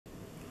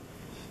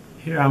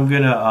Here I'm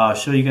gonna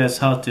show you guys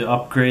how to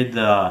upgrade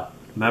the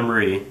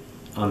memory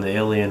on the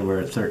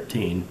Alienware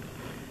 13.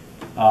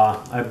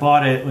 I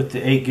bought it with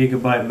the 8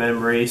 GB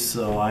memory,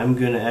 so I'm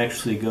gonna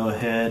actually go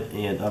ahead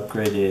and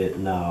upgrade it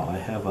now. I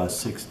have a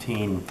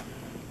 16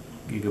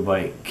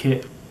 GB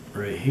kit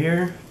right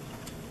here.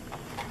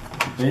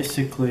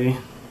 Basically,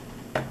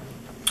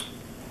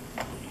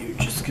 you're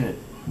just gonna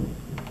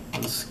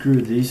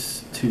unscrew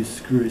these two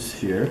screws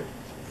here.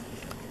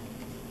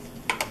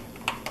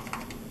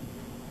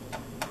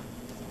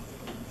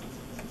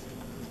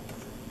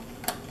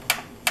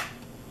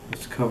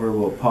 This cover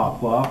will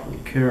pop off,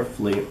 and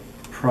carefully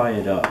pry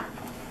it up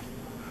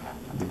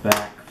the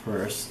back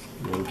first,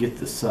 and then get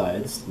the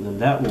sides, and then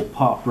that will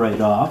pop right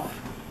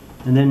off.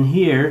 And then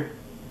here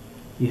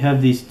you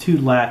have these two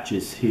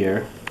latches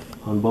here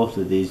on both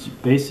of these.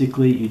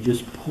 Basically you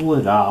just pull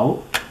it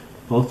out,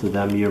 both of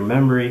them, your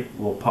memory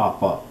will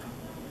pop up.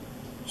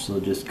 So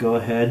just go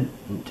ahead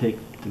and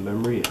take the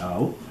memory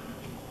out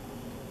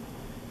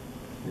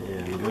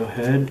and go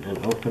ahead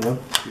and open up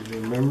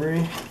your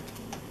memory.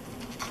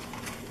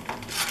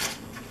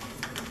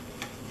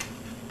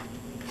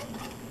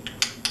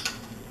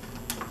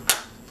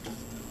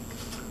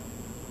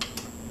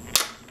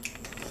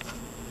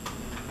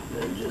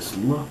 And just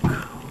look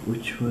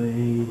which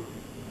way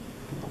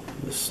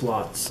the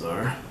slots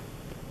are.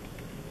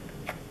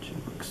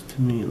 It looks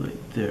to me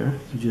like there.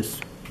 You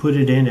just put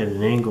it in at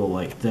an angle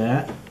like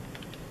that,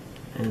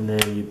 and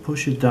then you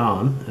push it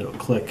down, it'll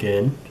click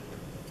in.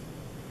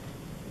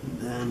 And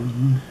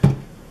then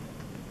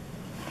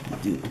you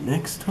do the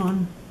next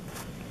one.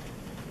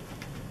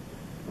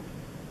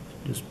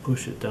 Just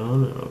push it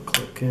down and it'll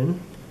click in.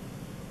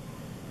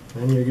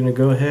 And you're going to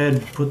go ahead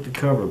and put the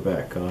cover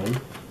back on.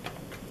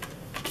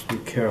 Be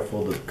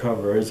careful, the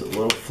cover is a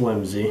little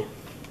flimsy.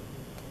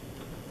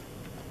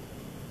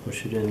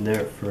 Push it in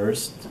there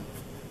first,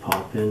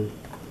 pop in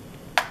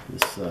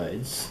the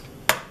sides.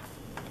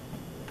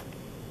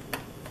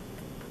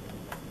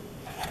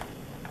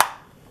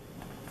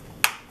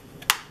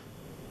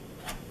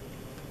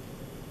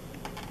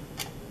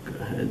 Go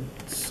ahead,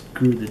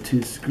 screw the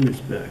two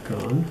screws back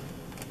on.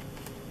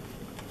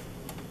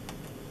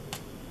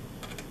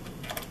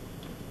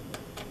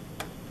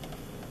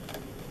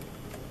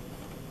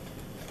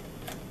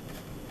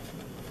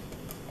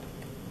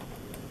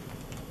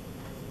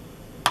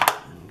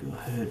 Go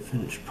ahead,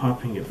 finish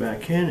popping it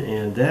back in,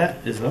 and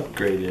that is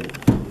upgraded.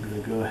 I'm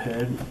going to go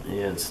ahead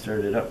and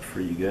start it up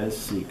for you guys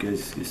so you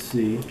guys can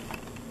see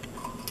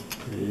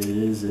it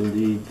is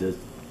indeed the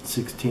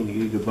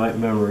 16 GB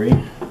memory.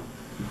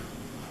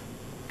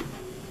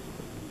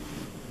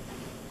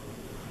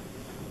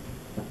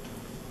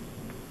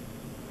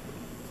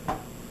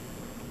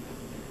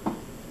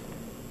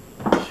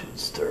 Should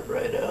start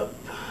right up.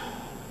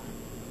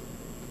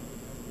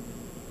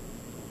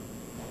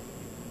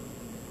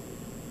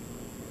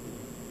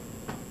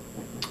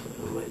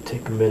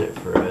 Take a minute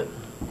for it.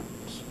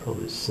 It's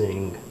probably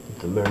seeing that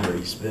the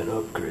memory's been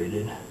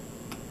upgraded.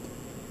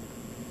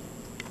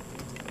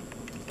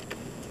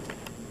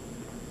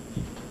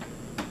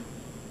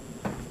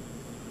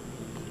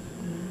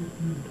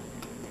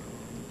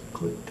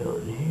 Click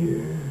down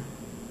here.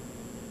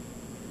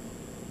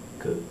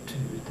 Go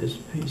to this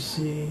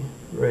PC,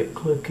 right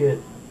click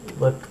it,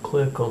 left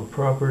click on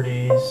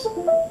properties,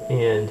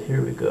 and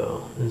here we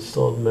go.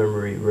 Installed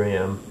memory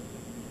RAM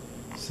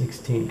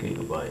 16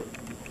 GB.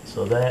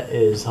 So that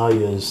is how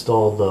you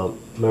install the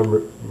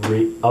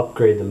memory,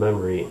 upgrade the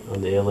memory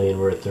on the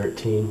Alienware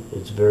 13.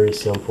 It's very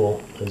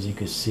simple. As you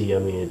can see, I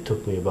mean, it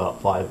took me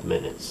about 5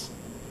 minutes.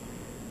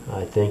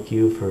 I thank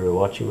you for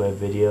watching my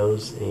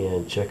videos,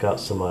 and check out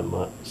some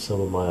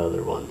of my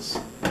other ones.